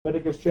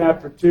Leviticus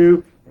chapter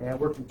 2, and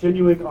we're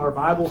continuing our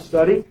Bible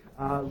study,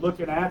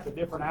 looking at the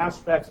different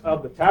aspects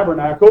of the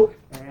tabernacle.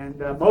 And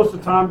most of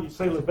the time you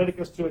say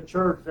Leviticus to a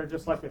church, they're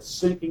just like a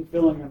sinking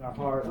feeling in their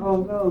heart. Oh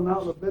no,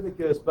 not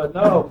Leviticus. But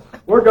no,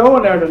 we're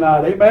going there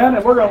tonight, amen?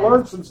 And we're going to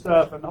learn some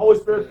stuff, and the Holy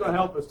Spirit's going to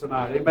help us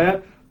tonight,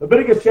 amen?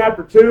 Leviticus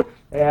chapter 2,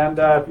 and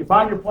if you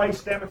find your place,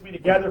 stand with me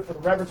together for the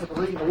reverence of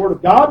the reading of the Word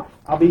of God.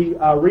 I'll be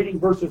reading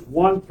verses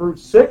 1 through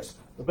 6.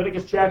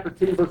 Leviticus chapter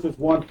 2, verses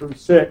 1 through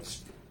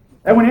 6.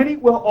 And when any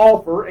will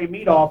offer a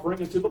meat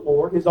offering unto the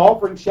Lord, his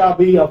offering shall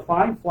be of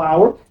fine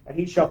flour, and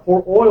he shall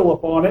pour oil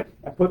upon it,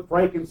 and put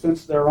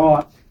frankincense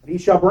thereon. And he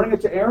shall bring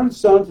it to Aaron's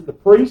sons and the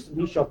priest, and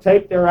he shall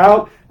take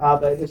thereout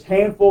his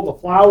handful, the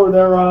flour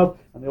thereof,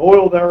 and the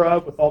oil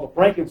thereof, with all the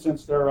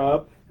frankincense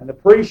thereof. And the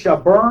priest shall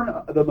burn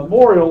the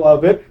memorial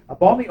of it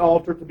upon the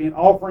altar to be an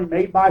offering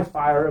made by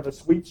fire of a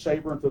sweet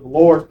savor unto the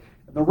Lord.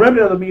 And the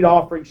remnant of the meat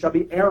offering shall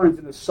be Aaron's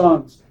and his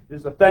sons. It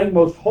is the thing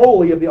most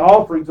holy of the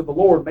offerings of the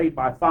Lord made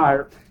by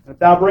fire. And if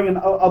thou bring an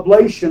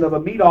oblation of a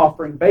meat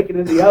offering, bake it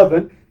in the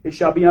oven, it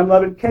shall be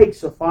unleavened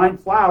cakes of fine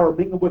flour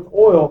mingled with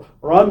oil,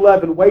 or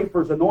unleavened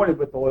wafers anointed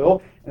with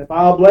oil. And if thy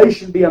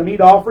oblation be a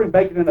meat offering,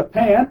 bake it in a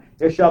pan,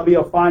 it shall be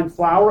of fine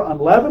flour,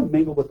 unleavened,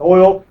 mingled with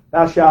oil.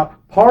 Thou shalt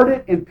part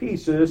it in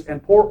pieces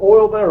and pour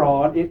oil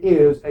thereon. It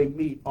is a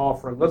meat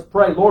offering. Let's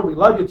pray. Lord, we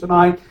love you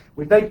tonight.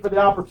 We thank you for the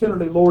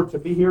opportunity, Lord, to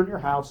be here in your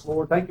house,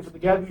 Lord. Thank you for the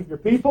gathering of your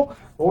people.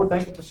 Lord,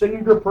 thank you for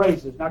singing your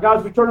praises. Now, God,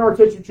 as we turn our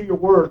attention to your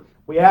word,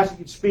 we ask that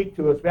you'd speak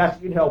to us. We ask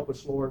that you'd help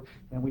us, Lord.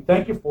 And we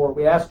thank you for it.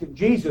 We ask in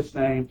Jesus'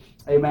 name.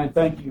 Amen.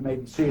 Thank you. You may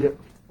be seated.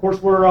 Of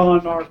course, we're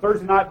on our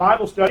Thursday night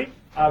Bible study,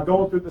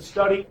 going through the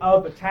study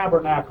of the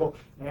tabernacle.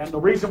 And the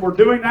reason we're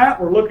doing that,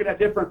 we're looking at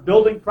different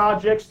building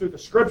projects through the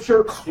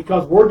Scripture,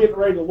 because we're getting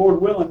ready, the Lord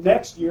willing,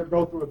 next year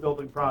go through a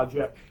building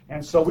project.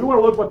 And so we want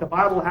to look what the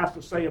Bible has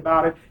to say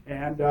about it,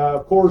 and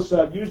of course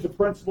use the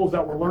principles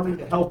that we're learning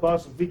to help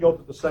us as we go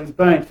through the same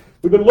thing.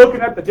 We've been looking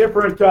at the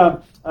different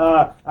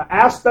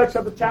aspects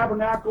of the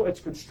tabernacle, its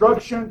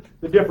construction,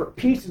 the different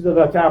pieces of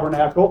the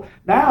tabernacle.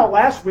 Now,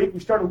 last week we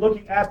started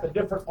looking at the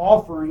different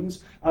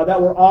offerings that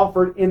were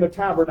offered in the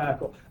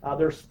tabernacle.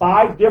 There's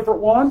 5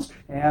 different ones,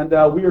 and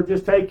we are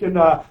just taking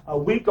a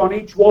week on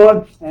each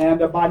one,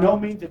 and by no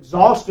means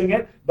exhausting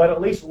it, but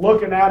at least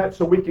looking at it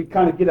so we can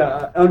kind of get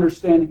an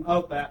understanding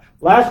of that.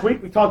 Last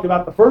week we talked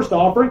about the first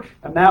offering,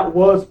 and that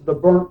was the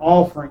burnt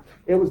offering.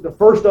 It was the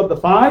first of the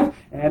 5,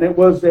 and it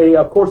was,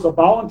 of course, a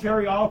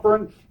voluntary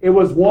offering. It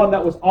was one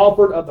that was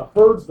offered of the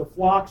herds, the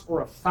flocks,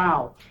 or a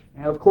fowl.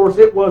 And, of course,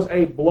 it was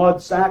a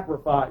blood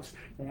sacrifice,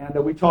 and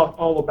we talked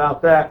all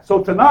about that.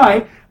 So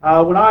tonight,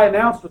 when I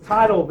announced the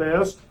title of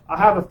this, I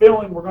have a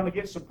feeling we're going to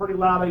get some pretty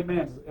loud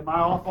amens. Am I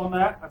off on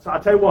that? So I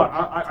tell you what,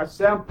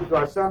 do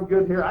I sound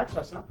good here? Actually,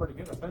 I sound pretty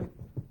good, I think.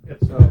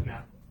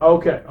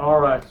 Okay,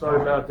 all right.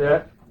 Sorry about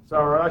that. It's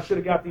all right. I should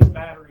have got these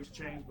batteries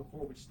changed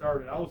before we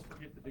started. I always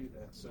forget to do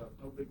that, so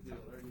no big deal.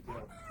 There you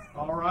go.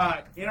 All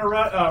right.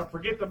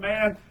 Forget the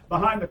man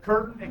behind the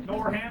curtain.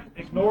 Ignore him.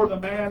 Ignore the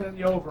man in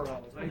the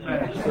overalls.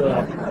 Amen.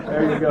 So,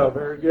 there you go.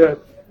 Very good.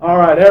 All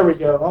right. There we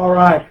go. All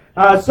right.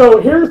 So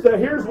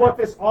here's what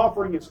this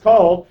offering is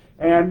called.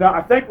 And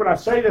I think when I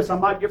say this, I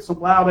might get some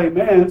loud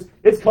amens.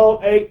 It's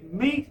called a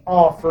meat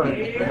offering.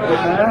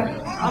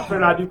 Amen. I'm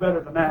afraid I do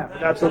better than that,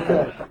 but that's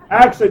okay.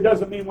 Actually, it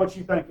doesn't mean what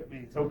you think it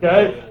means,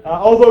 okay?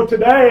 Although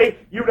today,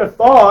 you would have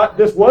thought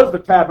this was the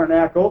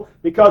tabernacle,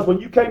 because when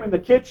you came in the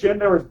kitchen,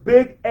 there was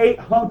big 8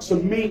 hunks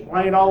of meat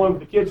laying all over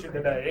the kitchen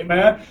today,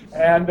 amen?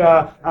 And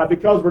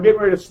because we're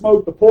getting ready to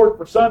smoke the pork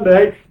for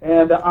Sunday,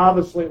 and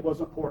obviously it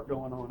wasn't pork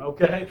going on,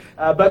 okay?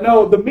 But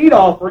no, the meat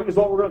offering is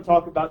what we're going to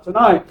talk about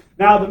tonight.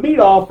 Now, the meat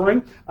offering,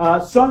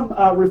 some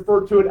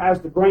refer to it as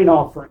the grain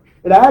offering.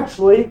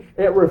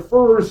 It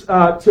refers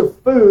to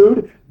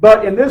food,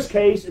 but in this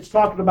case, it's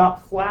talking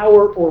about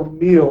flour or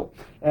meal.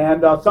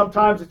 And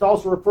sometimes it's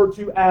also referred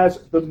to as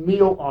the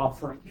meal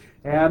offering.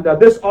 And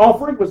this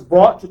offering was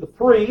brought to the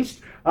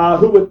priest,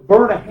 who would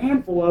burn a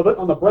handful of it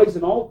on the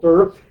brazen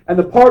altar, and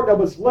the part that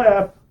was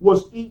left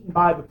was eaten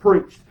by the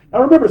priest.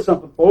 Now remember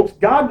something, folks.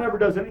 God never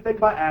does anything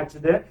by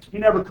accident. He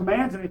never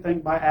commands anything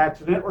by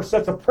accident or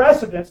sets a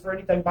precedence for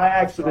anything by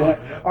accident.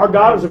 Our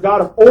God is a God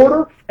of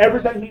order.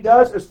 Everything He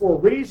does is for a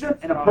reason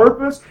and a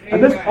purpose.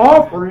 And this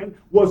offering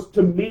was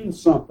to mean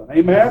something.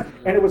 Amen?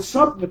 And it was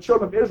something the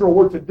children of Israel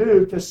were to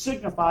do to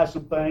signify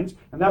some things.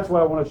 And that's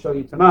what I want to show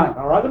you tonight.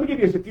 All right? Let me give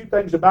you a few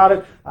things about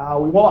it. I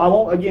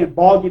won't, again,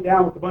 bog you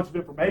down with a bunch of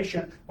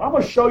information. But I'm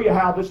going to show you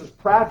how this is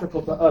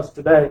practical to us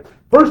today.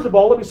 First of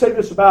all, let me say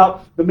this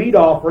about the meat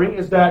offering,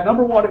 is that,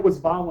 number one, it was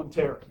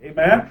voluntary.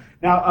 Amen?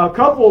 Now, a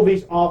couple of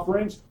these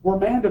offerings were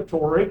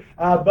mandatory,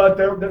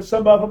 but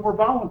some of them were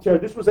voluntary.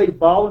 This was a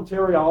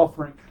voluntary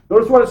offering.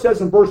 Notice what it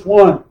says in verse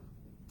 1.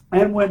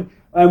 And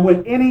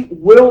when any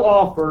will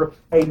offer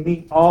a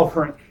meat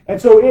offering.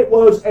 And so it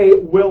was a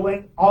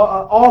willing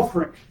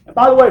offering. And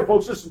by the way,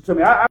 folks, listen to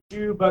me. I ask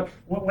you, but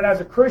when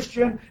as a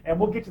Christian, and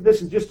we'll get to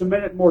this in just a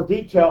minute in more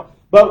detail,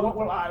 but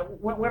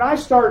when I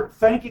start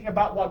thinking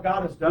about what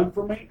God has done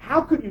for me,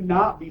 how could you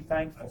not be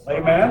thankful?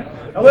 Amen?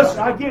 Now listen,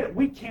 I get it.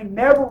 We can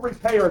never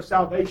repay our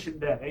salvation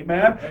debt.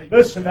 Amen?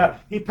 Listen,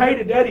 He paid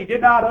a debt He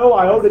did not owe.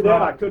 I owed a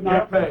debt I could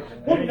not pay.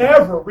 We'll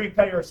never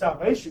repay our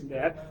salvation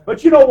debt.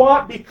 But you know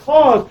what?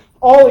 Because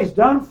all He's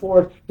done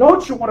for us,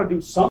 don't you want to do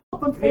something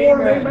for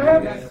Him?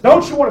 Amen?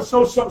 Don't you want to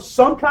show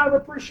some kind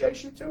of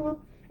appreciation to Him?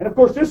 And of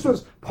course, this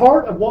was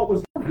part of what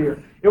was done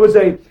here. It was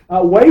a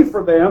way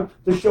for them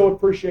to show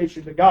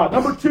appreciation to God.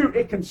 Number two,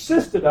 it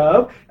consisted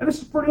of, and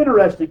this is pretty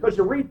interesting because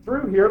you read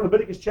through here in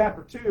Leviticus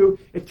chapter 2,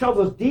 it tells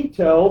us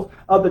details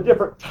of the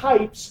different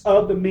types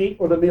of the meat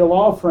or the meal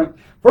offering.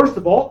 First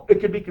of all, it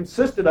could be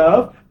consisted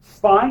of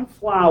fine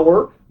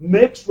flour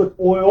mixed with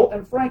oil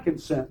and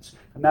frankincense.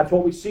 And that's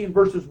what we see in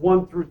verses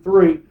 1 through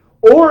 3.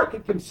 Or it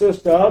could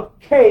consist of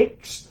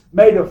cakes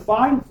made of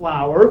fine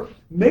flour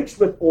mixed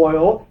with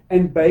oil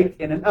and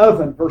baked in an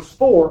oven. Verse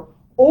 4.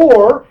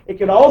 Or it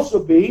could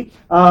also be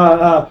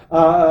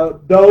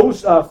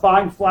those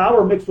fine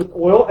flour mixed with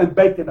oil and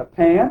baked in a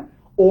pan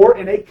or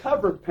in a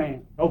covered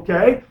pan.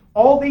 Okay?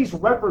 All these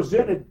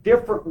represented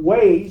different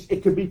ways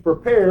it could be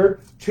prepared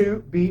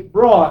to be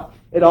brought.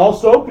 It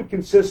also could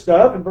consist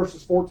of, in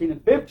verses 14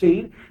 and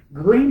 15,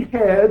 green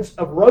heads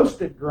of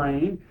roasted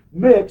grain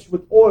mixed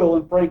with oil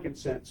and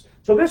frankincense.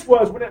 So this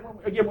was,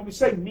 again, when we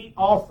say meat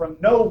offering,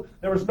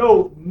 there was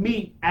no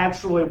meat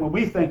actually when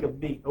we think of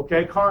meat,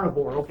 okay?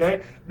 Carnivore,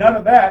 okay? None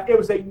of that. It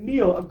was a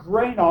meal, a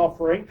grain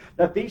offering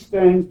that these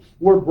things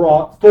were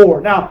brought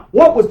for. Now,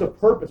 what was the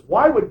purpose?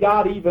 Why would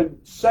God even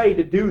say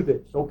to do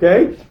this,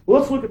 okay? Well,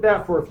 let's look at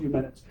that for a few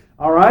minutes.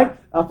 All right?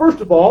 First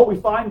of all, we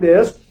find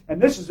this,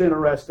 and this is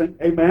interesting,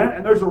 amen?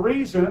 And there's a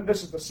reason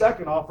this is the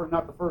second offering,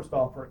 not the first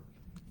offering.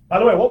 By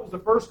the way, what was the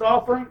first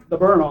offering? The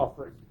burnt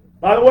offering.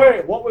 By the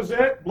way, what was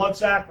it? Blood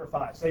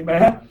sacrifice.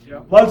 Amen? Yeah.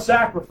 Blood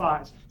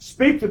sacrifice.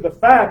 Speak to the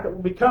fact that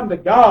when we come to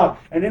God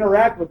and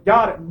interact with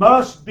God, it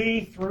must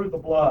be through the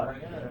blood.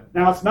 Yeah.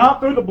 Now, it's not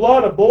through the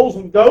blood of bulls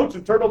and goats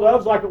and turtle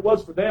doves like it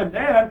was for them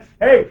then.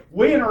 Hey,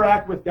 we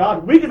interact with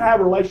God. We can have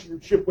a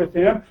relationship with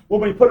Him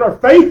when we put our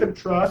faith and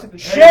trust in the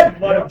shed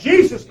blood of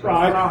Jesus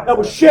Christ that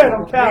was shed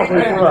on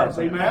Calvary for us.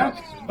 Amen?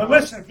 But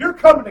listen, if you're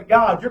coming to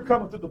God, you're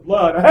coming through the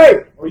blood.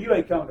 Hey, or you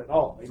ain't coming at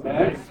all.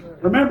 Amen?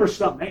 Remember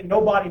something. Ain't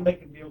nobody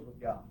making deals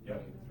with God. Yeah,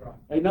 that's right.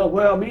 They know,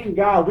 well, me and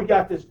God, we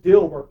got this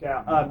deal worked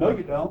out. No,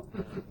 you don't.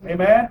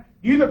 Amen?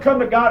 You either come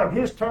to God on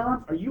His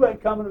terms or you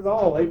ain't coming at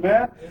all.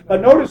 Amen?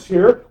 But notice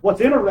here,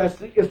 what's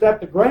interesting is that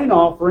the grain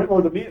offering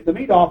or the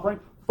meat offering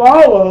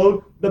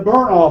followed the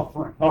burnt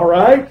offering. All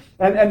right?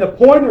 And the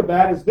point of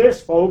that is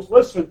this, folks.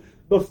 Listen,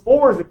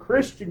 before as a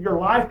Christian your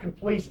life can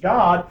please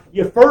God,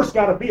 you first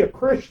got to be a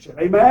Christian.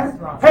 Amen?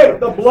 Right. Hey,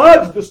 the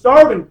blood's the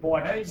starting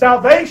point. Hey.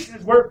 Salvation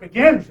is where it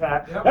begins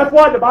at. Yep. That's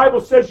why the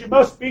Bible says you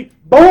must be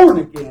born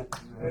again.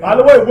 By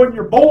the way, when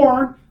you're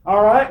born,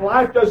 all right,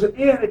 life doesn't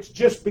end, it's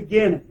just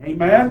beginning.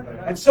 Amen?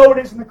 And so it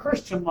is in the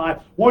Christian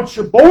life. Once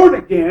you're born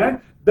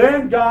again,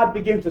 then God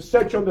begins to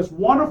set you on this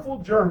wonderful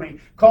journey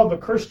called the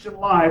Christian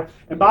life.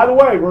 And by the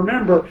way,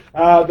 remember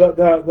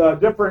the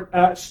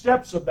different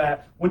steps of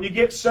that. When you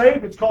get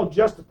saved, it's called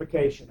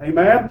justification.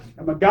 Amen?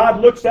 And when God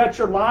looks at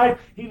your life,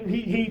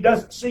 He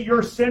doesn't see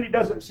your sin. He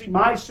doesn't see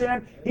my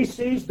sin. He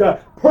sees the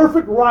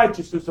perfect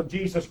righteousness of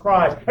Jesus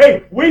Christ.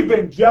 Hey, we've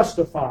been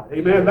justified.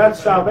 Amen?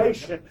 That's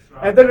salvation.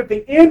 And then at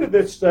the end of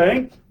this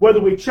thing,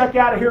 whether we check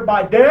out of here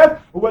by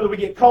death or whether we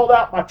get called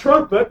out by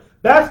trumpet,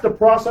 that's the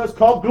process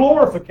called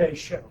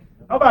glorification.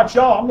 How about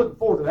y'all? I'm looking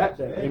forward to that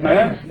day.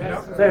 Amen?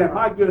 Saying,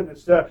 my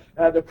goodness,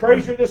 the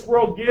crazier this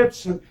world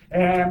gets, and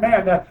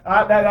man,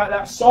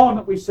 that song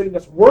that we sing,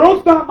 this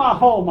world's not my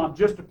home, I'm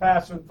just a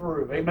passing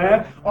through.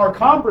 Amen? Our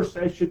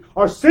conversation,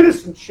 our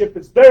citizenship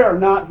is there,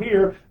 not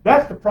here.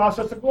 That's the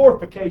process of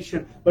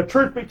glorification. But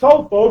truth be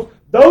told, folks,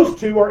 those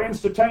two are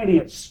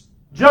instantaneous.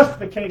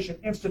 Justification,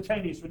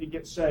 instantaneous when you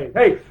get saved.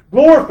 Hey,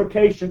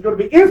 glorification is going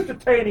to be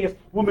instantaneous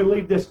when we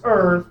leave this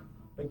earth.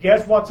 But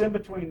guess what's in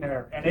between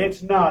there? And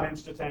it's not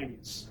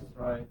instantaneous. That's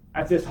right.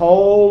 That's this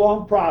whole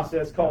long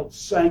process called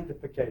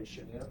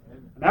sanctification. Yep.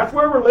 And that's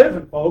where we're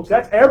living, folks.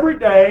 That's every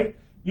day.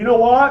 You know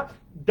what?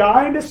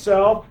 Dying to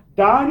self,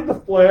 dying to the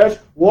flesh,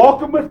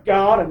 walking with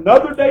God,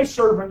 another day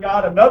serving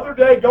God, another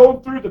day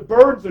going through the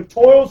burdens and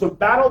toils and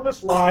battle of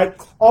this life.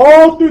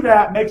 All through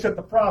that makes it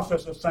the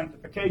process of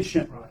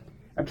sanctification. Right.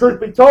 And truth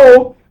be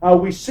told,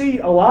 we see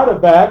a lot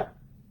of that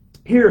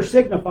here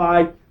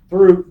signified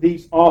through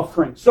these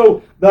offerings.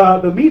 So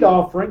the meat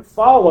offering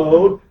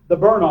followed the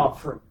burnt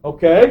offering.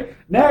 Okay?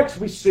 Next,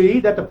 we see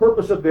that the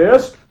purpose of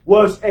this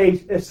was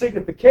a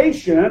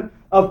signification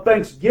of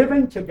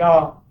thanksgiving to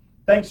God.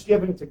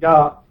 Thanksgiving to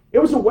God. It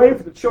was a way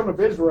for the children of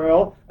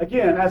Israel,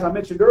 again, as I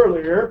mentioned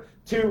earlier,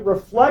 to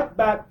reflect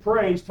back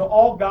praise to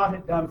all God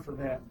had done for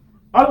them.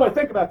 By the way,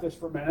 think about this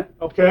for a minute,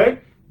 okay?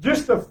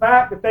 Just the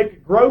fact that they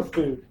could grow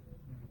food.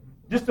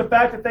 Just the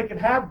fact that they could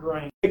have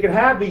grain. They could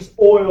have these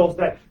oils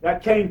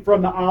that came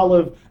from the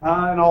olive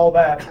and all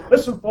that.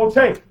 Listen, folks,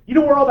 hey, you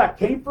know where all that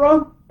came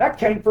from? That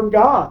came from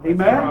God.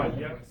 Amen? Right,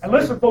 yes. And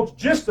listen, folks,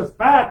 just the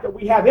fact that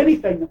we have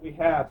anything that we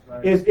have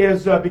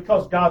is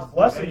because God's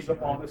blessings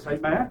upon us.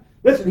 Amen?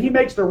 Listen, He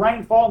makes the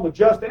rain fall on the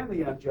just and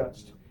the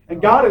unjust.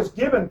 And God has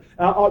given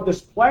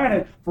this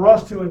planet for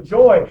us to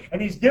enjoy.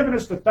 And He's given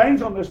us the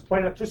things on this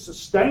planet to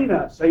sustain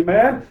us.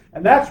 Amen?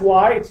 And that's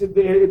why it's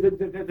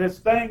this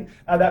thing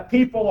that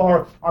people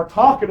are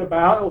talking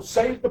about. Oh,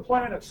 save the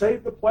planet,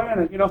 save the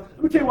planet. You know,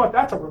 let me tell you what,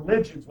 that's a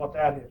religion is what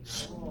that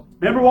is.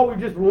 Remember what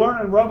we just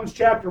learned in Romans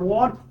chapter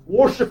 1?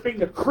 Worshiping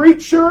the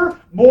creature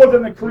more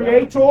than the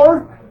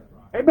Creator.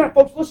 Amen.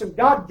 Folks, listen,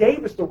 God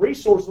gave us the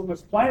resources on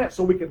this planet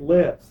so we could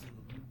live.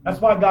 That's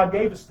why God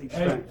gave us these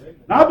things.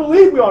 And I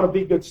believe we ought to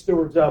be good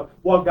stewards of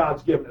what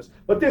God's given us.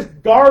 But this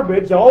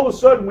garbage, all of a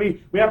sudden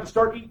we have to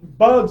start eating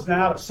bugs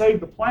now to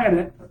save the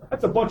planet.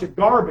 That's a bunch of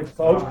garbage,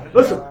 folks.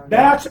 Listen,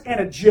 that's an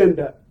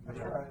agenda.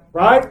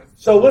 Right?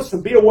 So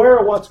listen, be aware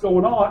of what's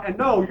going on. And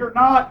no, you're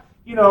not,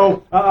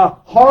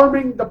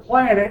 harming the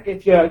planet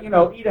if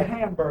you eat a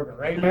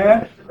hamburger.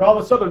 Amen? Or all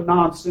this other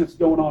nonsense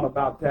going on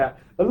about that.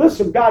 But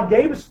listen, God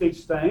gave us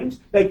these things.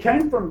 They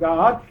came from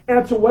God, and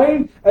it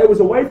was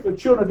a way for the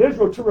children of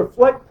Israel to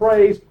reflect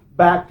praise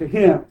back to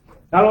Him.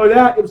 Not only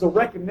that, it was a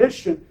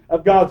recognition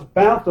of God's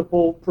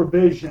bountiful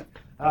provision.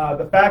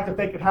 The fact that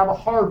they could have a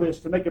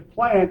harvest and they could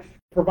plant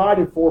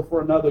provided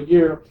for another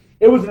year.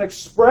 It was an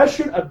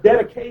expression of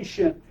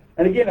dedication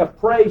and again of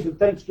praise and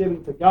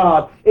thanksgiving to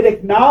God. It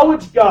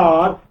acknowledged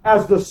God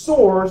as the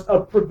source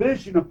of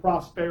provision and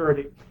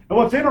prosperity. And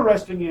what's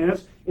interesting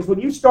is when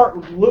you start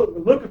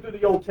looking through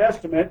the Old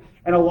Testament,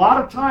 and a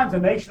lot of times the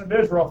nation of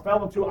Israel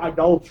fell into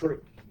idolatry.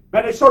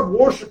 Man, they started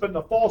worshiping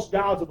the false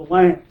gods of the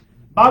land.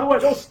 By the way,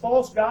 those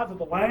false gods of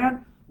the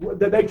land,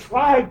 they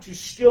tried to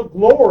steal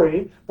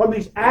glory from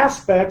these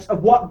aspects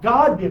of what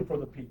God did for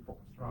the people.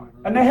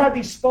 And they had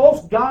these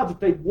false gods that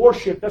they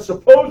worshipped that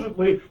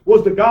supposedly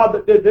was the God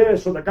that did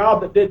this or the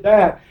God that did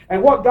that.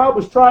 And what God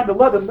was trying to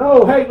let them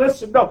know, hey,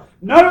 listen, no,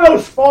 none of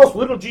those false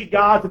little g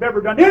gods have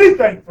ever done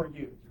anything for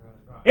you.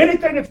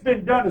 Anything that's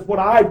been done is what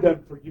I've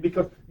done for you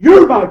because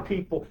you're my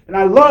people and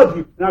I love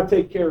you and I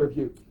take care of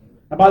you.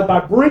 And by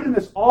bringing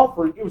this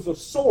offering, it was a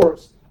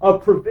source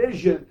of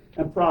provision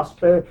and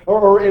prosperity,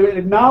 or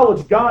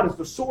acknowledge God as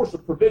the source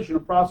of provision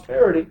and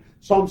prosperity.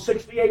 Psalm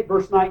 68,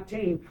 verse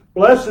 19,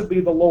 blessed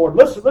be the Lord.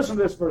 Listen to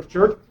this verse,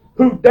 church.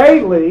 Who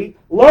daily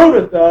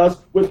loadeth us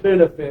with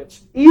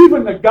benefits,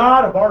 even the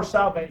God of our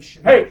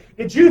salvation. Hey,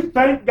 did you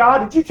thank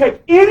God? Did you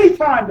take any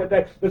time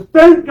today to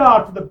thank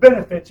God for the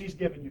benefits He's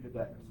given you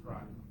today?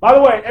 Right. By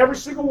the way, every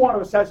single one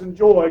of us has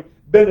enjoyed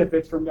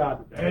benefits from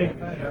God today.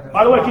 Amen.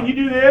 By the way, can you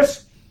do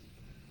this?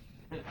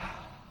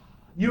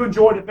 You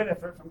enjoyed a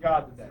benefit from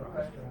God today.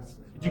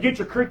 Did you get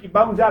your creaky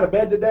bones out of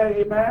bed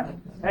today?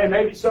 Amen. Hey,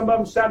 maybe some of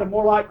them sounded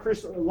more like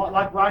Rice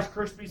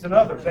Krispies than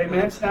others.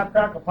 Amen. Snap,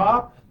 crackle,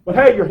 pop. But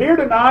hey, you're here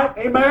tonight.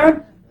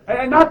 Amen.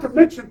 And not to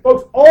mention,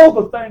 folks, all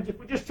the things, if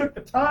we just took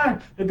the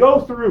time to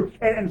go through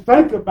and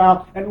think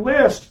about and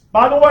list.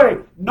 By the way,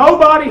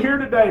 nobody here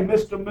today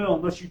missed a meal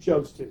unless you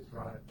chose to.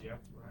 Right. Yeah.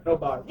 Right.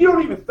 Nobody. You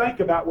don't even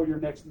think about where your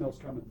next meal's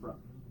coming from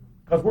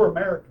because we're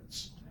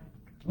Americans.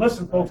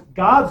 Listen, folks,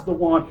 God's the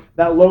one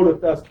that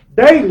loadeth us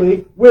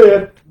daily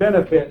with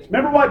benefits.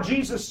 Remember what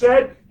Jesus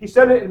said? He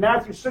said it in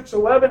Matthew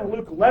 6:11 and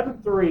Luke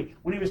 11:3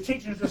 when He was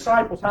teaching His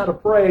disciples how to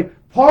pray.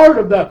 Part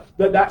of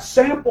that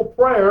sample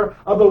prayer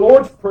of the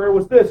Lord's Prayer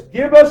was this: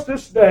 give us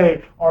this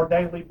day our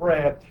daily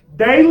bread.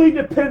 Daily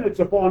dependence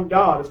upon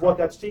God is what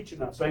that's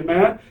teaching us.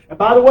 Amen? And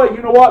by the way,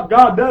 you know what?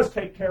 God does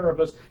take care of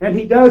us, and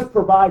He does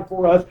provide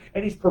for us,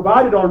 and He's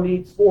provided our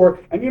needs for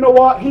it. And you know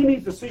what? He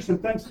needs to see some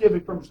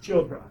thanksgiving from His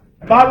children.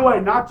 And by the way,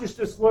 not just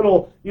this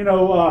little,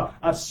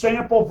 a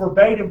sample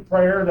verbatim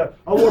prayer that,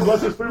 oh Lord,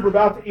 bless this food we're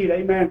about to eat,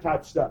 amen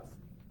type stuff.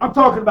 I'm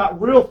talking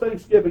about real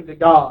thanksgiving to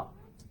God.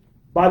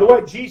 By the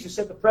way, Jesus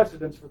set the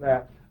precedence for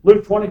that.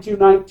 Luke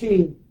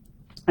 22:19,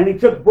 and He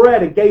took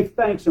bread and gave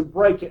thanks and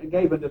brake it and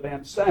gave it to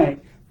them,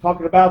 saying,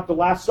 talking about the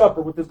Last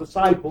Supper with His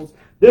disciples,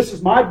 this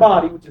is my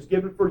body which is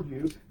given for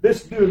you.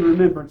 This do in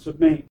remembrance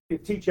of me. We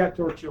teach that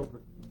to our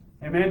children.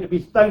 Amen. To be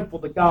thankful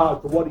to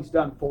God for what He's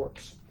done for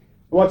us.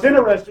 What's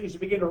interesting is you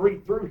begin to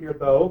read through here,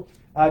 though,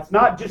 it's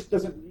not just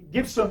doesn't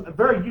give some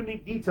very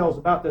unique details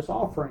about this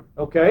offering.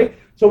 Okay,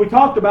 so we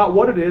talked about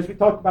what it is. We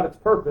talked about its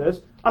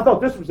purpose. I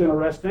thought this was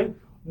interesting.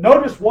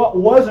 Notice what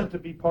wasn't to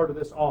be part of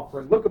this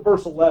offering. Look at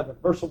verse 11.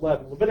 Verse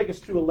 11, Leviticus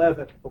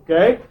 2:11.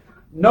 Okay,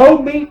 no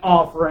meat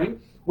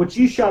offering which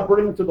ye shall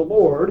bring unto the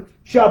Lord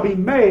shall be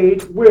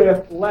made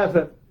with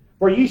leaven,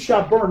 for ye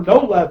shall burn no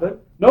leaven.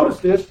 Notice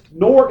this,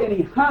 nor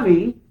any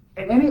honey.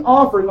 And any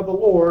offering of the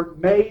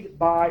Lord made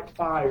by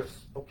fire.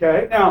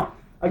 Okay? Now,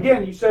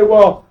 again, you say,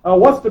 well,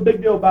 what's the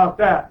big deal about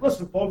that?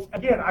 Listen, folks,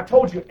 again, I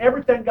told you,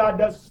 everything God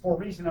does is for a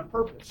reason and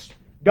purpose.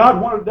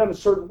 God wanted it done a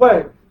certain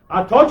way.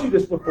 I taught you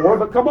this before,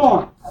 but come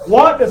on.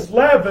 What does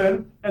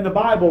leaven in the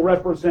Bible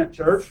represent,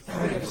 church?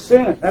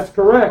 Sin. That's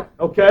correct.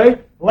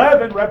 Okay?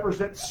 Leaven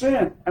represents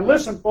sin. And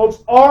listen, folks,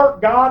 our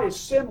God is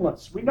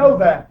sinless. We know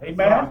that.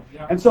 Amen?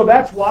 And so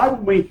that's why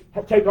when we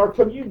take our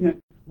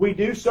communion, we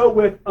do so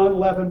with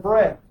unleavened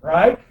bread,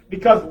 right?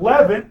 Because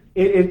leaven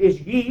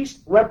is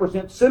yeast,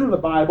 represents sin in the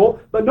Bible.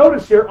 But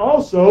notice here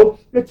also,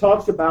 it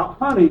talks about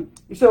honey.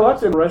 You say, well,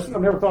 that's interesting.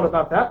 I've never thought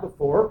about that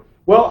before.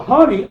 Well,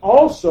 honey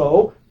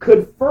also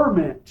could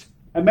ferment.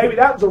 And maybe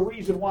that was a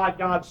reason why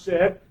God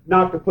said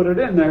not to put it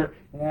in there.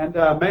 And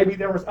maybe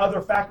there was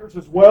other factors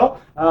as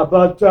well.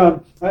 But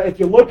if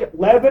you look at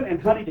leaven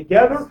and honey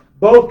together,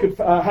 both could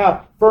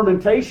have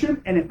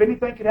fermentation. And if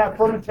anything could have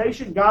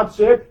fermentation, God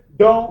said,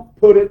 don't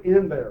put it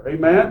in there.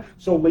 Amen?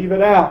 So leave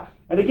it out.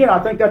 And again, I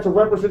think that's a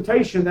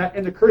representation that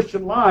in the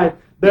Christian life,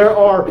 there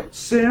are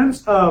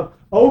sins of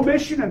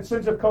omission and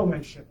sins of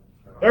commission.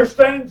 There's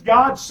things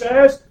God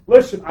says,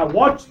 listen, I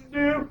want you to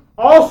do.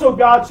 Also,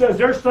 God says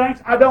there's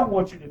things I don't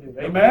want you to do.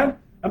 Amen?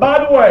 And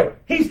by the way,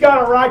 He's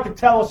got a right to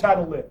tell us how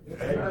to live.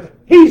 Amen.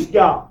 He's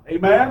God.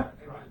 Amen?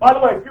 By the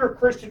way, if you're a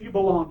Christian, you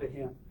belong to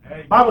Him.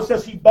 The Bible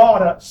says He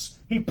bought us.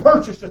 He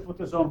purchased us with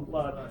His own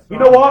blood. You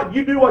know what?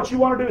 You do what you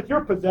want to do with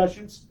your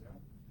possessions.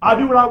 I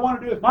do what I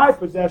want to do with my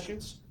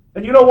possessions.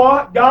 And you know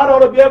what? God ought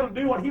to be able to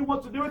do what He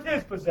wants to do with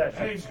His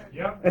possessions.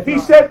 If He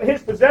said to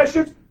His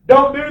possessions,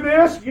 don't do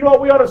this, you know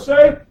what we ought to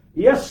say?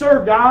 Yes,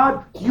 sir,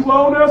 God, you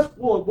own us.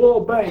 We'll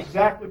obey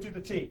exactly to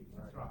the T.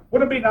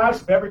 Wouldn't it be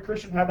nice if every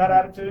Christian had that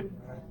attitude?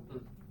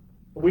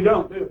 But we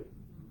don't do it.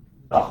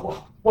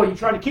 Oh, well, you're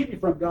trying to keep me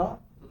from God.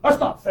 That's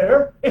not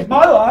fair. It's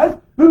my life.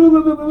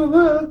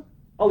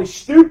 All these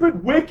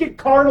stupid, wicked,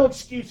 carnal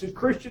excuses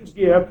Christians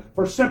give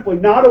for simply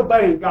not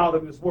obeying God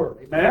and His Word.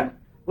 Amen?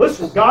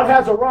 Listen, God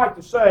has a right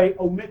to say,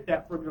 omit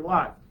that from your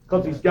life,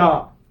 because He's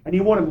God. And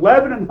He wanted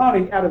leaven and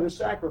honey out of His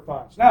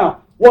sacrifice.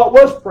 Now, what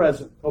was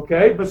present,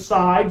 okay,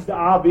 besides the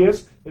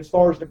obvious as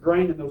far as the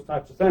grain and those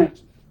types of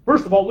things?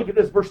 First of all, look at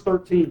this, verse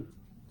 13.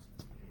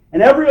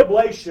 And every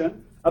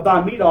oblation of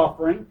thy meat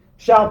offering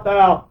shalt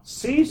thou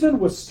season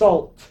with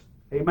salt.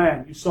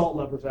 Amen, you salt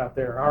lovers out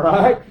there, all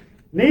right?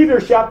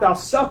 Neither shalt thou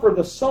suffer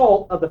the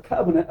salt of the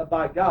covenant of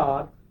thy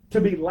God to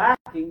be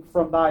lacking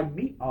from thy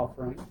meat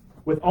offering.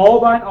 With all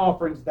thine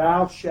offerings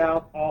thou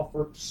shalt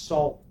offer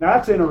salt. Now,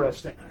 that's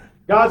interesting.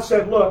 God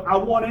said, look, I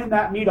want in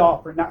that meat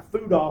offering, that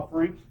food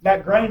offering,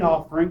 that grain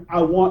offering,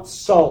 I want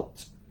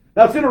salt.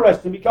 Now, it's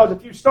interesting because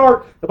if you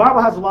start, the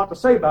Bible has a lot to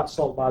say about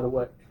salt, by the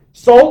way.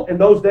 Salt, in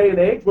those day and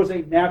age, was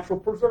a natural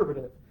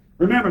preservative.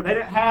 Remember, they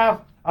didn't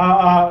have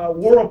a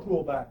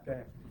Whirlpool back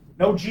then.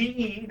 No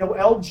GE, no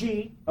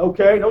LG,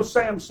 okay, no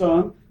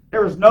Samsung.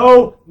 There was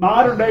no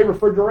modern-day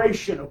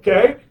refrigeration,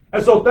 okay?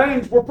 And so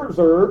things were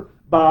preserved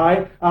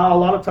by, a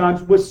lot of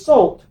times, with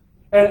salt.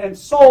 And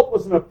salt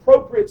was an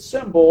appropriate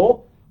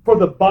symbol for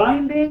the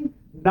binding,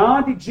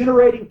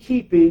 non-degenerating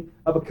keeping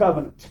of a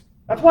covenant.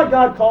 That's why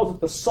God calls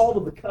it the salt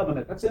of the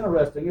covenant. That's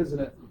interesting, isn't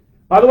it?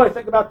 By the way,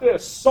 think about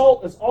this.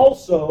 Salt is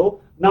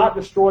also not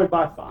destroyed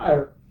by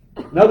fire.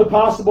 Another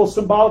possible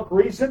symbolic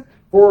reason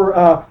for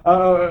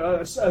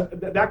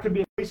that could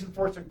be a reason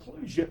for its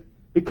inclusion,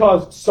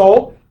 because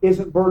salt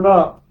isn't burned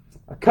up.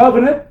 A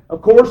covenant,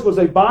 of course, was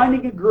a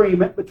binding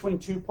agreement between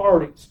two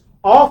parties,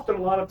 often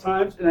a lot of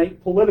times in a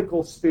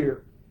political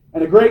sphere.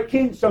 And a great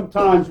king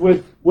sometimes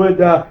would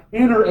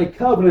enter a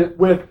covenant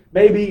with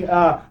maybe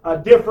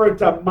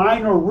different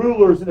minor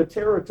rulers in a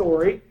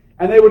territory,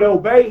 and they would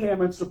obey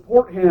him and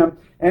support him.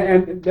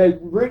 And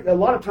a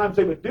lot of times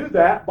they would do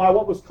that by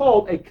what was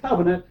called a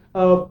covenant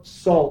of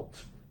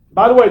salt.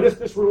 By the way,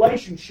 this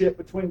relationship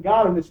between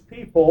God and His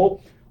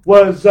people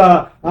is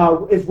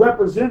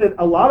represented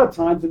a lot of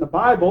times in the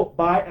Bible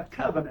by a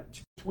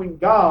covenant between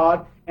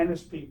God and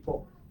His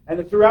people.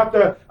 And throughout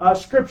the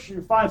Scripture,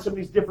 you find some of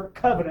these different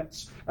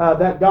covenants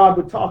that God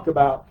would talk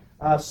about.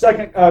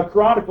 Second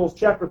Chronicles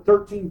chapter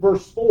 13,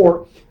 verse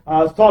 4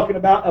 is talking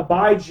about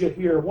Abijah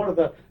here, one of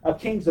the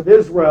kings of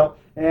Israel,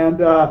 and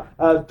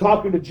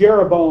talking to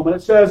Jeroboam. And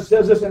it says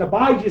this, and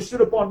Abijah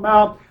stood upon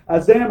Mount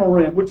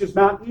Zamarim, which is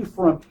Mount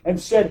Ephraim, and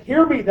said,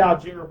 Hear me, thou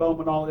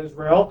Jeroboam and all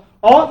Israel.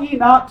 Ought ye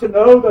not to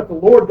know that the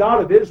Lord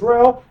God of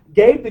Israel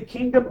gave the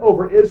kingdom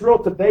over Israel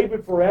to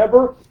David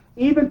forever,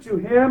 even to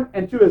him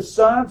and to his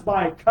sons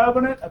by a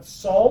covenant of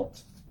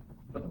salt?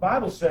 But the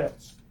Bible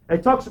says,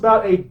 it talks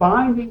about a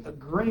binding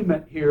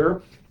agreement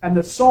here, and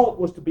the salt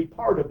was to be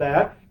part of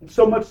that. And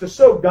so much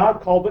so, God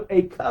called it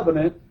a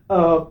covenant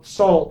of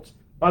salt.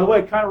 By the way,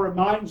 it kind of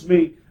reminds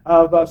me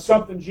of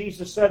something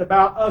Jesus said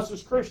about us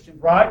as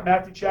Christians, right?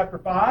 Matthew chapter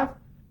 5.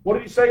 What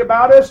did He say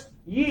about us?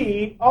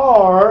 Ye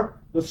are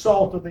the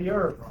salt of the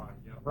earth.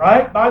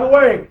 Right? By the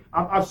way,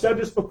 I've said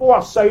this before,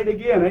 I'll say it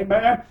again,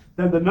 amen?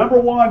 Then the number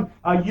one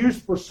use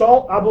for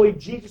salt, I believe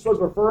Jesus was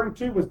referring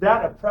to, was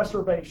that of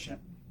preservation.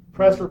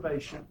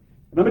 Preservation.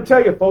 And let me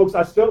tell you, folks,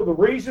 the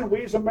reason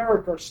we as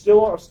America are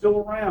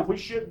still around, we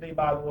shouldn't be,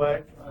 by the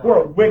way,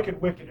 we're a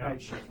wicked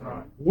nation.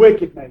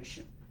 Wicked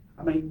nation.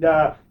 I mean,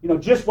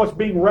 just what's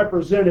being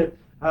represented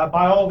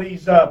by all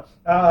these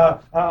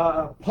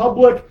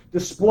public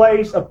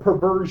displays of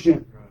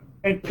perversion.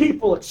 And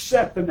people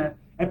accepting it.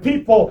 And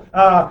people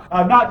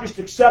not just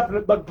accepting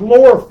it, but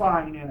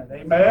glorifying in it.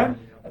 Amen?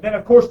 And then,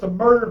 of course, the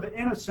murder of the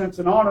innocents,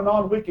 and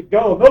on we could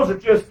go. And those are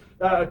just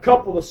a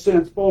couple of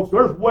sins, folks.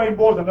 There's way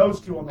more than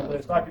those two on the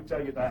list, I can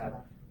tell you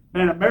that.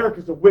 Man,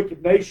 America's a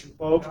wicked nation,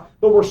 folks.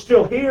 But we're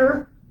still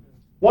here.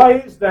 Why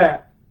is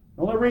that?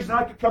 The only reason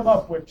I could come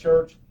up with,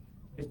 church,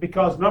 is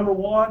because, number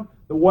one,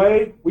 the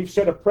way we've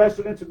set a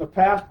precedent in the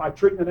past by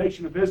treating the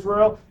nation of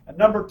Israel. And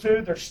number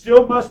two, there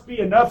still must be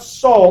enough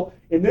salt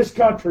in this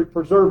country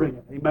preserving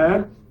it.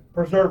 Amen?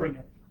 Preserving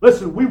it.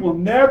 Listen, we will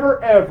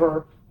never,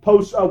 ever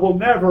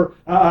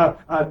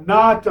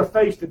not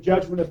face the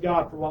judgment of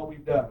God for what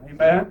we've done.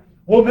 Amen?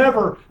 We'll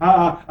never,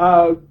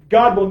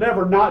 God will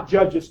never not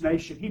judge this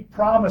nation. He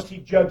promised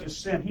He'd judge His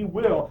sin. He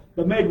will,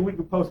 but maybe we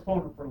can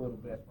postpone it for a little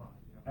bit.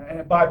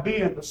 And by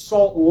being the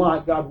salt and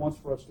light God wants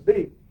for us to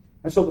be.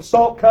 And so the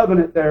salt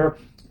covenant there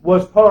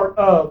was part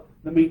of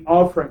the meat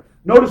offering.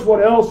 Notice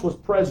what else was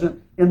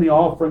present in the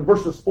offering.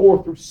 Verses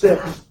 4 through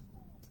 6.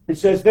 It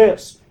says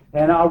this,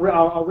 and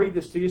I'll read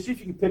this to you. See if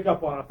you can pick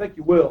up on it. I think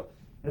you will.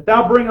 If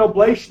thou bring an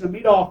oblation of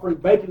meat offering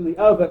baked in the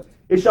oven,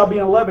 it shall be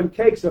unleavened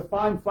cakes of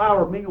fine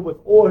flour mingled with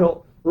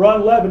oil, or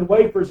unleavened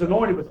wafers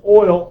anointed with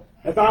oil.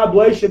 If thy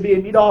oblation be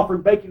a meat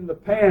offering baked in the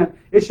pan,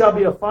 it shall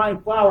be a fine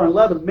flour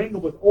unleavened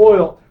mingled with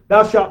oil.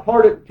 Thou shalt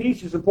part it in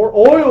pieces and pour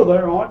oil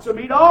thereon. It's a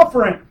meat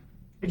offering.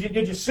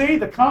 Did you see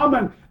the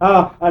common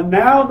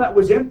noun that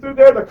was in through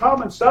there, the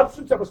common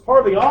substance that was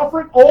part of the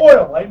offering?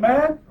 Oil,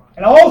 amen?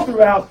 And all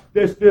throughout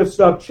this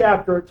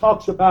chapter, it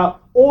talks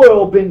about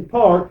oil being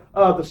part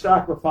of the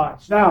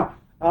sacrifice. Now,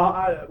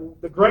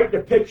 the great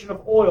depiction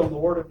of oil in the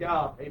Word of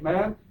God,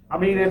 amen? I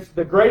mean, it's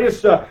the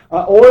greatest oil,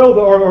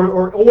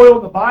 or oil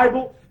in the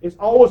Bible is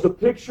always a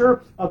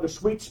picture of the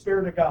sweet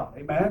Spirit of God,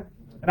 amen?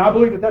 And I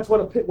believe that that's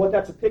what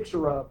that's a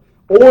picture of.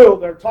 Oil,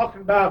 they're talking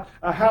about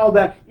how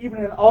that even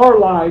in our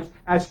lives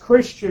as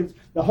Christians,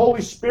 the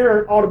Holy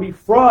Spirit ought to be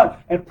front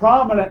and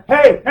prominent.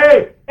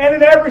 Hey, and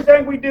in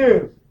everything we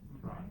do.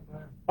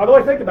 By the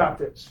way, think about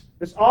this.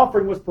 This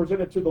offering was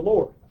presented to the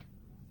Lord.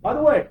 By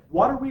the way,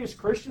 what are we as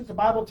Christians? The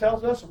Bible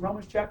tells us in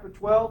Romans chapter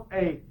 12,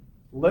 a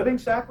living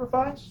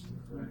sacrifice.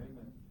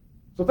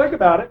 So think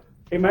about it.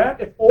 Amen.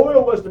 If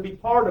oil was to be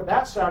part of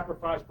that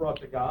sacrifice brought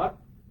to God,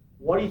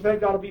 what do you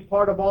think ought to be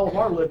part of all of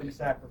our living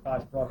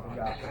sacrifice brought to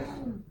God?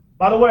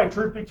 By the way,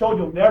 truth be told,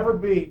 you'll never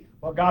be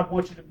what God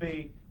wants you to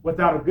be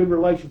without a good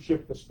relationship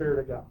with the Spirit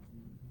of God.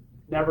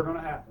 Never going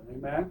to happen.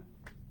 Amen?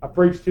 I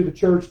preached to the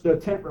church the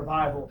tent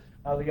revival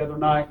the other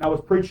night, and I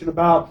was preaching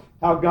about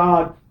how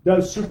God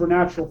does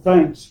supernatural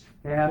things.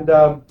 And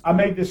I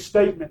made this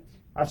statement.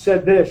 I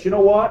said this, you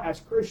know what? As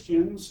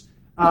Christians,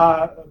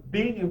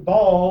 being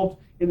involved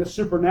in the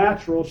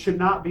supernatural should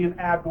not be an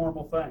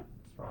abnormal thing.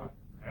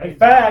 In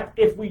fact,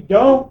 if we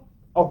don't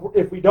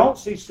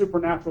see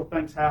supernatural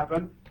things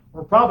happen,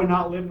 we're probably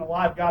not living the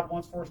life God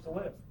wants for us to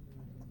live.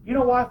 You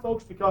know why,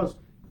 folks? Because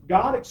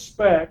God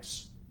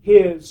expects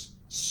His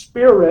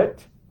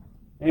Spirit.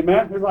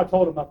 Amen? Here's what I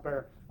told him up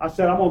there. I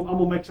said, I'm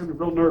gonna make somebody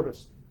real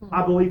nervous.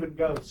 I believe in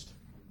ghosts.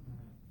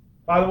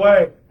 By the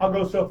way, I'll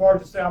go so far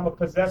as to say I'm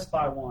possessed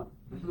by one.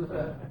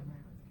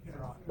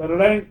 But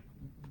it ain't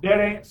dead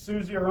Aunt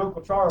Susie or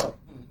Uncle Charlie.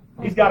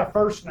 He's got a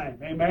first name.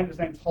 Amen? His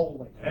name's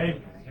Holy.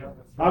 Amen.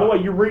 By the way,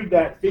 you read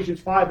that, Ephesians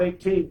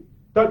 5:18.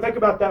 Think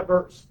about that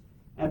verse.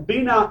 And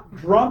be not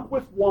drunk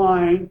with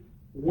wine,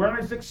 wherein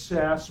is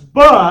excess,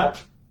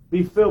 but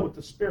be filled with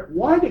the Spirit.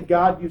 Why did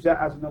God use that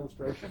as an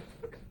illustration?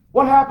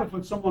 What happens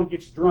when someone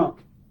gets drunk?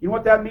 You know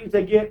what that means?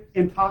 They get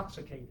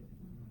intoxicated.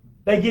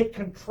 They get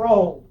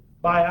controlled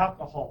by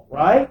alcohol,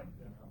 right?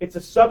 It's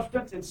a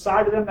substance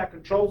inside of them that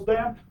controls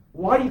them.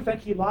 Why do you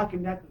think He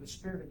likened that to the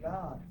Spirit of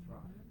God?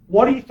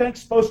 What do you think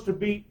is supposed to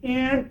be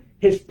in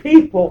His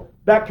people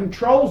that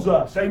controls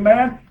us?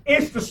 Amen?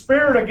 It's the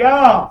Spirit of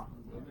God.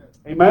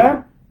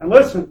 Amen? And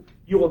listen,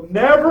 you will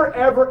never,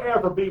 ever,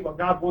 ever be what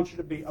God wants you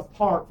to be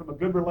apart from a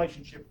good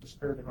relationship with the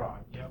Spirit of God.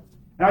 Yep.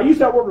 Now, I use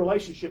that word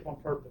relationship on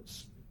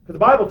purpose. Because the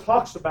Bible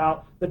talks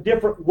about the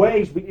different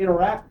ways we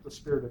interact with the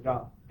Spirit of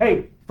God.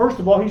 Hey, first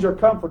of all, He's our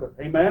comforter.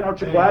 Amen?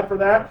 Aren't you glad for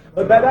that?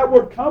 But that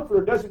word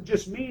comforter doesn't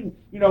just mean,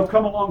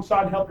 come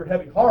alongside and help your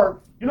heavy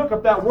heart. You look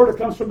up that word, it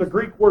comes from the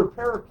Greek word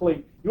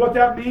paraclete. You know what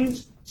that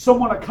means?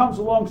 Someone that comes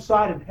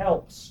alongside and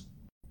helps.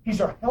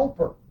 He's our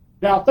helper.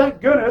 Now, thank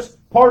goodness,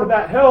 part of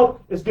that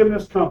help is giving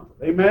us comfort.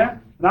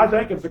 Amen? And I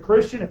think as a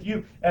Christian, if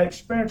you've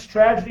experienced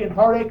tragedy and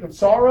heartache and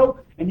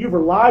sorrow, and you've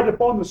relied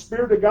upon the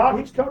Spirit of God,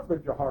 He's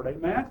comforted your heart.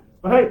 Amen?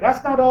 But hey,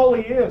 that's not all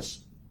He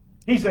is.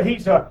 He's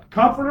a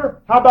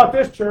comforter. How about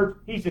this, church?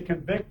 He's a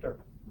convictor.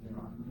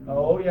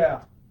 Oh, yeah.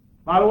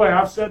 By the way,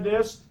 I've said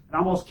this, and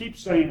I'm going to keep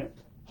saying it.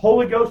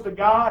 Holy Ghost of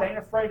God ain't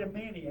afraid of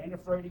me, and He ain't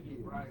afraid of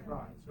you.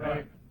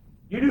 Right.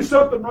 You do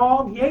something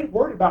wrong, He ain't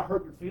worried about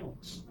hurting your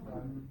feelings.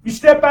 You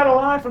step out of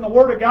line from the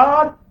Word of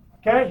God,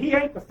 okay? He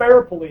ain't the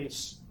fair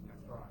police.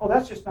 Oh,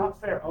 that's just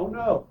not fair. Oh,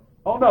 no.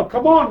 Oh, no.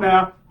 Come on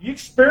now. You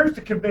experience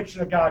the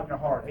conviction of God in your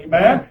heart.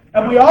 Amen?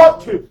 And we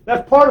ought to.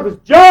 That's part of His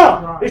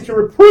job, is to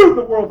reprove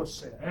the world of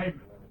sin.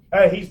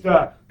 Hey, He's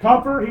the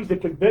comforter. He's the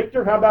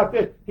convictor. How about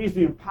this? He's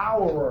the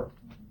empowerer.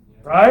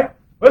 Right?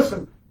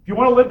 Listen, if you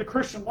want to live the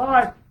Christian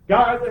life,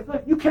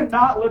 God, you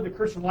cannot live the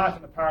Christian life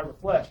in the power of the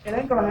flesh. It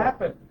ain't going to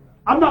happen.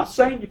 I'm not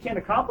saying you can't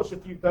accomplish a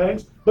few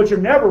things, but you're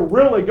never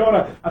really going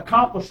to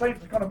accomplish things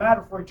that's going to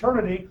matter for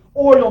eternity,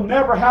 or you'll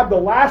never have the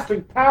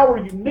lasting power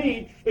you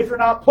need if you're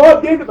not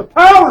plugged into the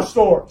power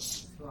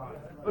source.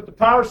 But the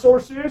power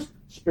source is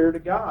Spirit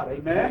of God.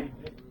 Amen?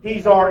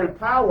 He's our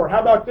empowerer.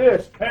 How about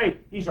this? Hey,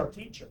 He's our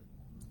teacher.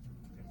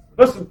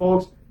 Listen,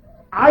 folks,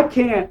 I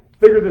can't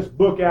figure this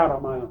book out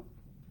on my own.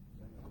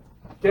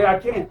 Okay, I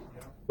can't.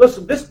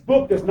 Listen, this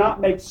book does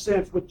not make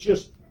sense with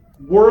just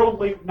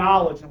worldly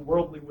knowledge and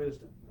worldly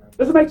wisdom. It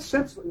doesn't make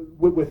sense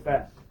with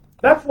that.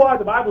 That's why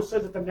the Bible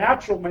says that the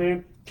natural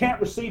man can't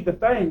receive the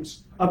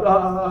things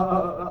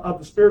of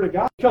the Spirit of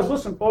God. Because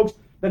listen, folks,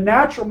 the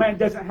natural man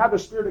doesn't have the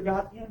Spirit of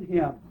God in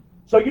him.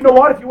 So you know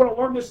what? If you want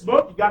to learn this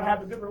book, you've got to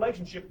have a good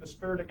relationship with the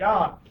Spirit of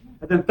God.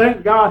 And then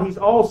thank God He's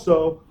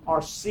also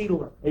our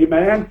sealer.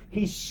 Amen?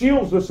 He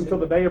seals us until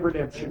the day of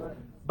redemption. The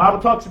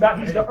Bible talks about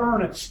He's the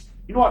earnest.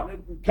 You know what?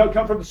 It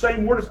comes from the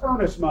same word as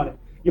earnest money.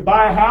 You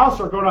buy a house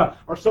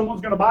or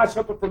someone's going to buy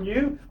something from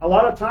you, a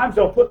lot of times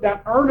they'll put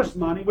that earnest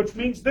money, which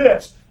means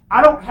this.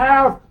 I don't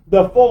have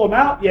the full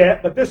amount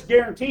yet, but this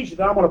guarantees you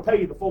that I'm going to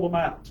pay you the full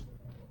amount.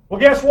 Well,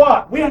 guess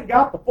what? We ain't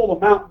got the full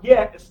amount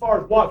yet as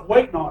far as what's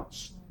waiting on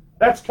us.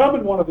 That's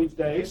coming one of these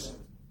days.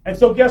 And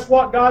so guess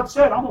what God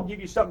said? I'm going to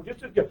give you something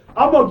just as good.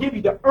 I'm going to give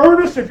you the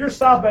earnest of your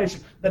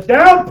salvation, the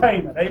down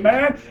payment,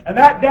 amen? And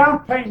that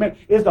down payment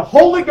is the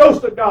Holy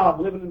Ghost of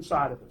God living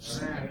inside of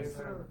us.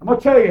 I'm going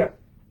to tell you,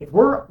 if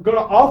we're going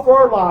to offer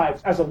our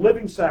lives as a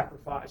living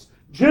sacrifice,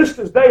 just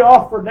as they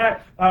offered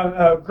that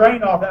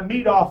grain offering, that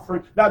meat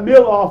offering, that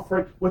meal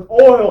offering with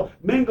oil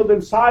mingled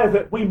inside of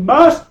it, we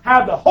must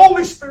have the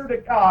Holy Spirit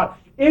of God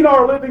in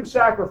our living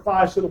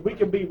sacrifice so that we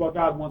can be what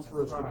God wants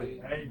for us to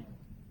be.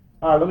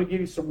 All right, let me give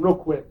you some real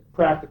quick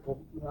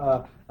practical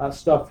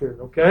stuff here,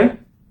 okay?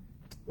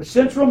 The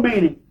central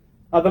meaning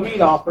of the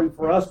meat offering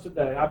for us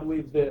today, I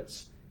believe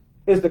this,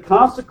 is the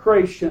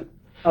consecration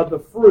of the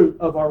fruit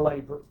of our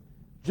labor.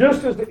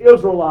 Just as the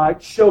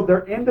Israelites showed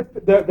their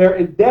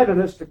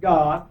indebtedness to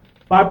God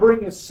by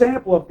bringing a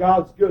sample of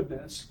God's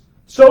goodness,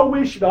 so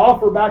we should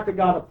offer back to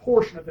God a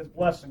portion of His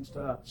blessings to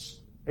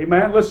us.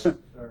 Amen?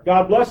 Listen,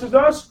 God blesses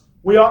us.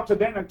 We ought to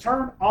then in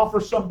turn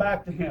offer some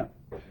back to Him.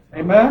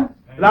 Amen?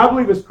 And I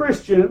believe as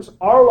Christians,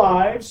 our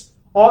lives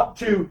ought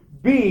to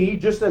be,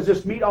 just as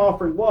this meat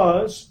offering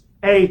was,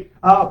 a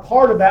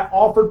part of that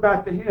offered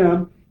back to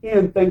Him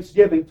in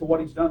thanksgiving to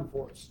what He's done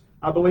for us.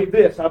 I believe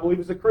this. I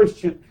believe as a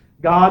Christian,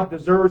 God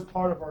deserves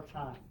part of our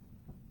time.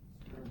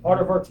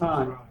 Part of our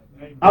time.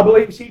 I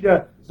believe He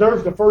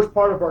deserves the first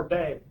part of our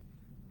day.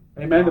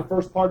 Amen? The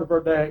first part of our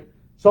day.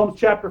 Psalms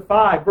chapter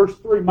 5, verse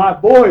 3, My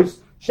voice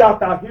shalt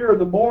thou hear in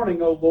the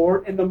morning, O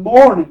Lord. In the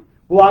morning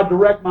will I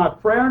direct my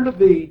prayer unto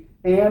Thee,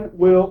 and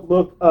will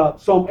look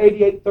up. Psalm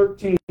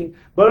 88:13.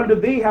 But unto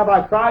Thee have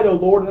I cried, O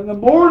Lord, and in the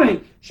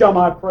morning shall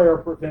my prayer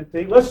prevent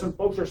Thee. Listen,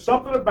 folks, there's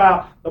something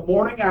about the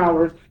morning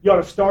hours. You ought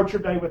to start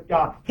your day with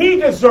God.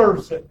 He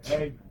deserves it.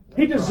 Amen.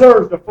 He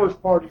deserves the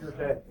first part of your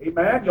day.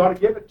 Amen? You ought to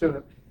give it to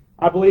Him.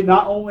 I believe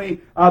not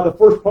only the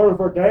first part of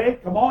our day,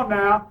 come on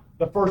now,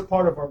 the first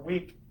part of our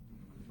week.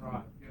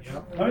 Right.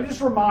 Yep. Let me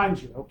just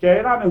remind you, okay?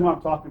 And I know who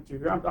I'm talking to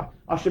here.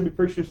 I should be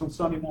preaching this on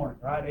Sunday morning,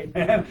 right?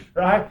 Amen?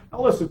 Right?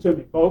 Now listen to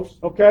me, folks,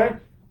 okay?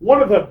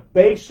 One of the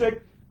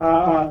basic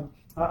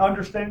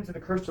understandings of the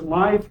Christian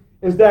life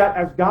is that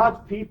as God's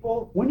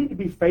people, we need to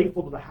be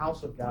faithful to the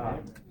house of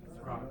God.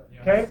 Right.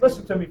 Okay?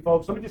 Listen to me,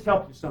 folks. Let me just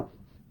help you something.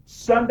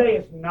 Sunday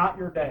is not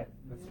your day.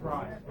 That's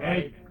right.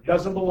 It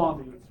doesn't belong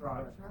to you. That's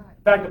right.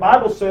 In fact, the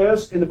Bible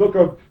says in the book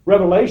of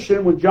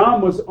Revelation, when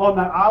John was on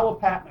that Isle of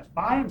Patmos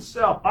by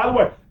himself, by the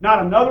way,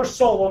 not another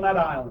soul on that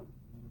island.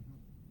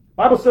 The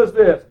Bible says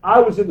this, I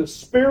was in the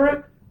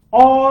Spirit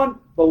on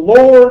the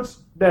Lord's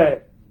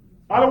day.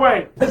 By the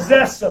way,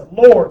 possessive,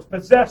 Lord's,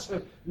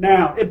 possessive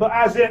now,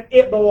 as in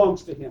it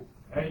belongs to Him.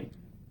 Hey.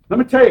 Let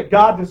me tell you,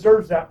 God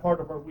deserves that part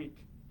of our week.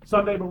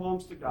 Sunday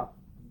belongs to God.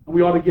 And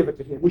we ought to give it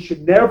to Him. We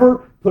should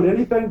never put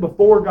anything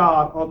before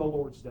God on the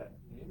Lord's day.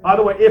 By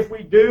the way, if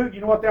we do,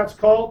 you know what that's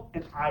called?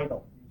 An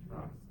idol.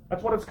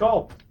 That's what it's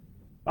called.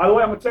 By the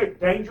way, I'm going to tell you,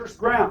 dangerous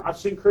ground. I've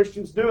seen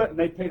Christians do it, and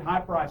they paid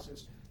high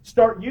prices.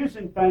 Start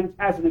using things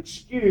as an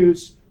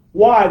excuse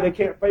why they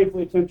can't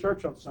faithfully attend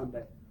church on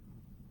Sunday.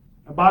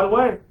 And by the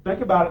way, think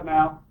about it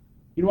now.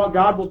 You know what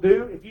God will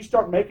do? If you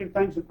start making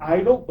things an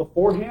idol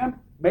before Him,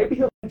 maybe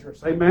He'll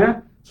interest.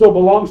 Amen? So it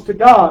belongs to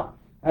God.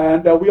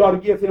 And we ought to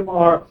give Him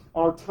our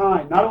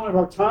time. Not only of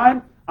our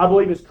time, I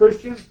believe as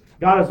Christians,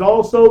 God is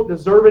also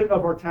deserving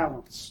of our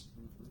talents.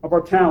 Of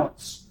our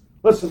talents.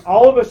 Listen,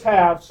 all of us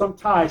have some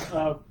type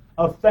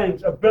of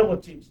things,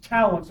 abilities,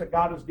 talents that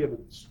God has given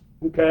us.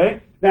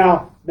 Okay?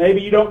 Now,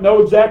 maybe you don't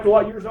know exactly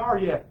what yours are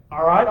yet.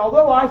 All right?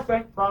 Although I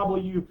think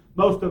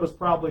most of us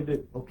probably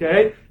do.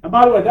 Okay? And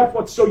by the way, that's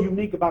what's so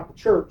unique about the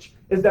church,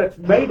 is that it's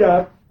made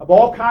up of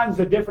all kinds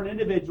of different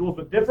individuals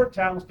with different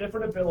talents,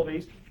 different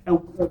abilities. And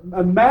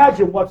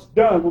imagine what's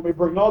done when we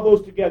bring all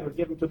those together and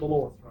give them to the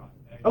Lord.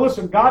 Now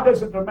listen, God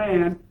doesn't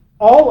demand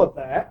all of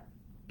that.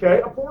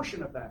 Okay? A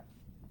portion of that.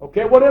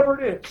 Okay? Whatever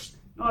it is.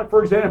 Like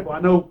for example,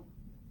 I know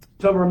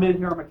some of our men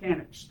here are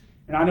mechanics.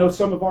 And I know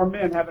some of our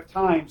men have at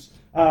times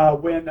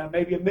when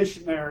maybe a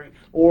missionary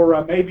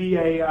or maybe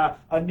a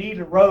need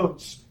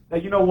arose,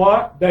 that you know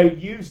what? They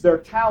use their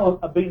talent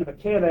of being a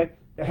mechanic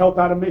to help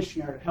out a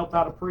missionary, to help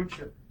out a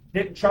preacher.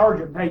 Didn't charge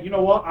them. Hey, you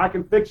know what? I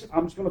can fix it.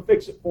 I'm just going to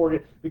fix it for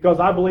you because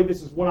I believe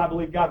this is what I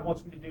believe God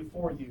wants me to do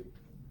for you.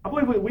 I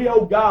believe we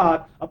owe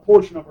God a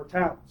portion of our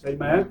talents.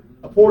 Amen?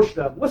 A portion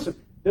of them. Listen,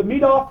 the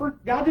meat offering,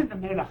 God didn't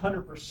demand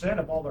 100%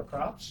 of all their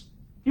crops.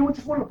 He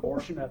just wanted a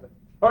portion of it.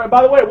 All right,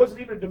 by the way, it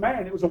wasn't even a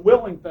demand. It was a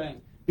willing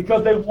thing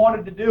because they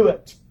wanted to do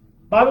it.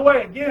 By the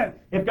way, again,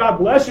 if God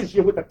blesses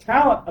you with a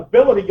talent,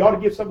 ability, you ought to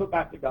give some of it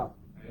back to God.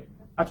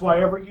 That's why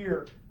every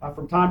year,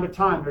 from time to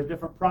time, there's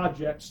different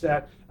projects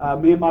that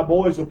me and my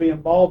boys will be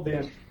involved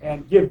in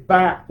and give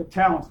back the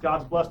talents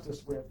God's blessed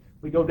us with.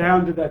 We go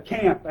down to the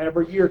camp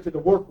every year to the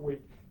work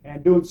week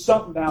and doing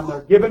something down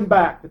there, giving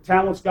back the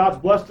talents God's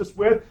blessed us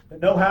with, to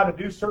know how to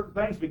do certain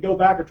things. We go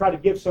back and try to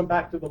give some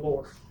back to the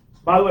Lord.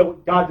 By the way,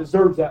 God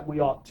deserves that, and we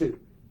ought to.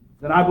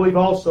 Then I believe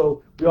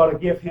also we ought to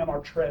give Him our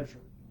treasure.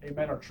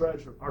 Amen, our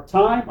treasure. Our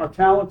time, our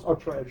talents, our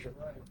treasure.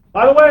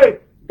 By the way,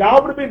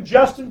 God would have been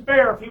just and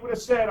fair if He would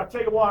have said, I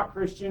tell you what,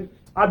 Christian,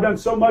 I've done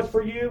so much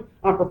for you.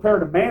 I'm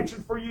prepared a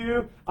mansion for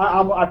you.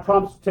 I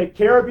promise to take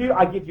care of you.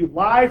 I give you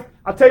life.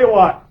 I tell you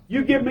what,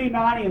 you give me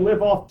 90 and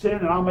live off 10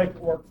 and I'll make it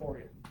work for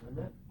you.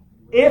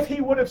 If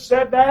He would have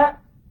said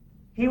that,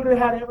 He would have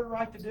had every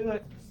right to do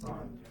it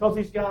because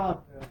He's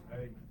God.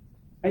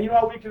 And you know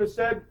what we could have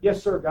said?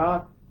 Yes, sir,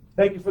 God.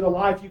 Thank you for the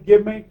life you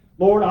give me.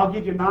 Lord, I'll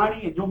give you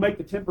 90 and you'll make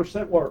the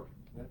 10% work.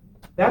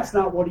 That's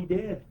not what He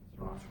did.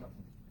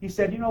 He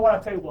said, you know what,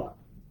 I'll tell you what.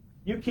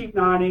 You keep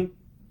 90,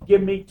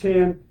 give me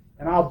 10,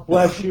 and I'll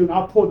bless you, and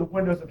I'll pour the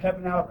windows of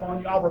heaven out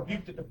upon you. I'll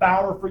rebuke the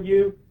devourer for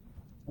you.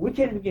 We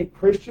can't even get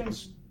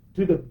Christians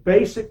to the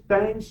basic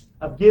things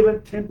of giving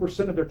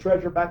 10% of their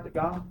treasure back to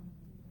God.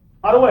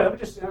 By the way,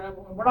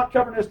 we're not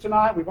covering this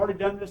tonight. We've already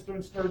done this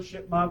during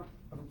Stewardship Month.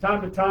 From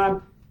time to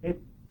time,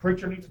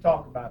 preacher needs to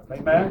talk about it.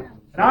 Amen?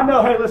 And I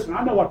know, hey, listen,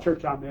 I know what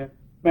church I'm in.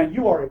 Man,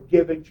 you are a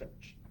giving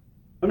church.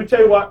 Let me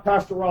tell you what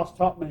Pastor Ross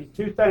taught me.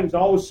 Two things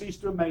always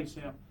ceased to amaze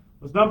him.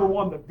 Was number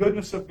one, the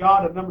goodness of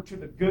God, and number two,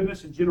 the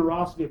goodness and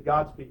generosity of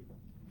God's people.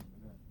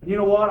 And you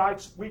know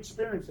what? We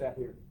experience that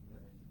here.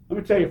 Let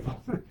me tell you,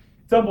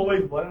 it's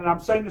unbelievable. And I'm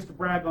saying this to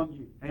brag on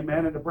you.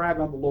 Amen? And to brag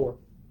on the Lord.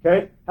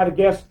 Okay? Had a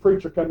guest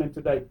preacher come in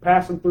today,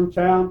 passing through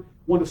town,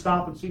 wanted to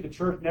stop and see the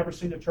church, never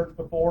seen the church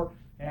before,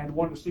 and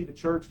wanted to see the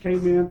church,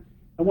 came in.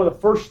 And one of the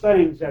first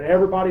things that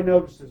everybody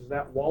notices is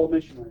that wall of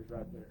missionaries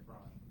right there.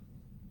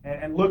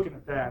 And looking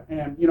at that.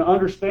 And,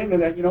 understanding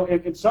that,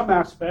 in some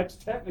aspects,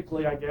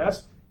 technically, I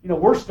guess,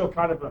 we're still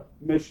kind of a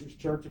missions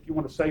church, if you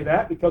want to say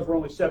that, because we're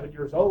only 7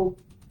 years old.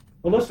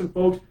 But listen,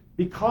 folks,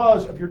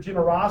 because of your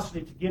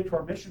generosity to give to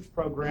our missions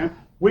program,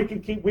 we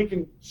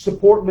can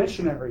support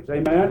missionaries,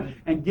 amen,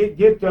 and get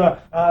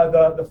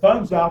the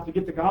funds out to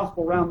get the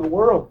gospel around the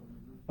world.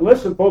 And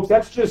listen, folks,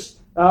 that's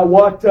just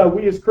what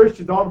we as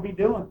Christians ought to be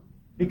doing,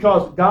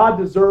 because God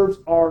deserves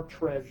our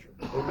treasure,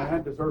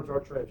 amen, deserves our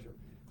treasure.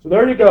 So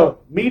there you go,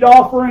 meat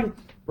offering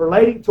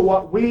relating to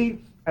what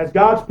we as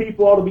God's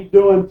people ought to be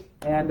doing,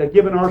 and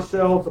giving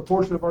ourselves, a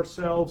portion of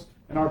ourselves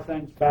and our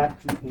things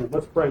back to Him.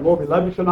 Let's pray. Lord, we love you tonight.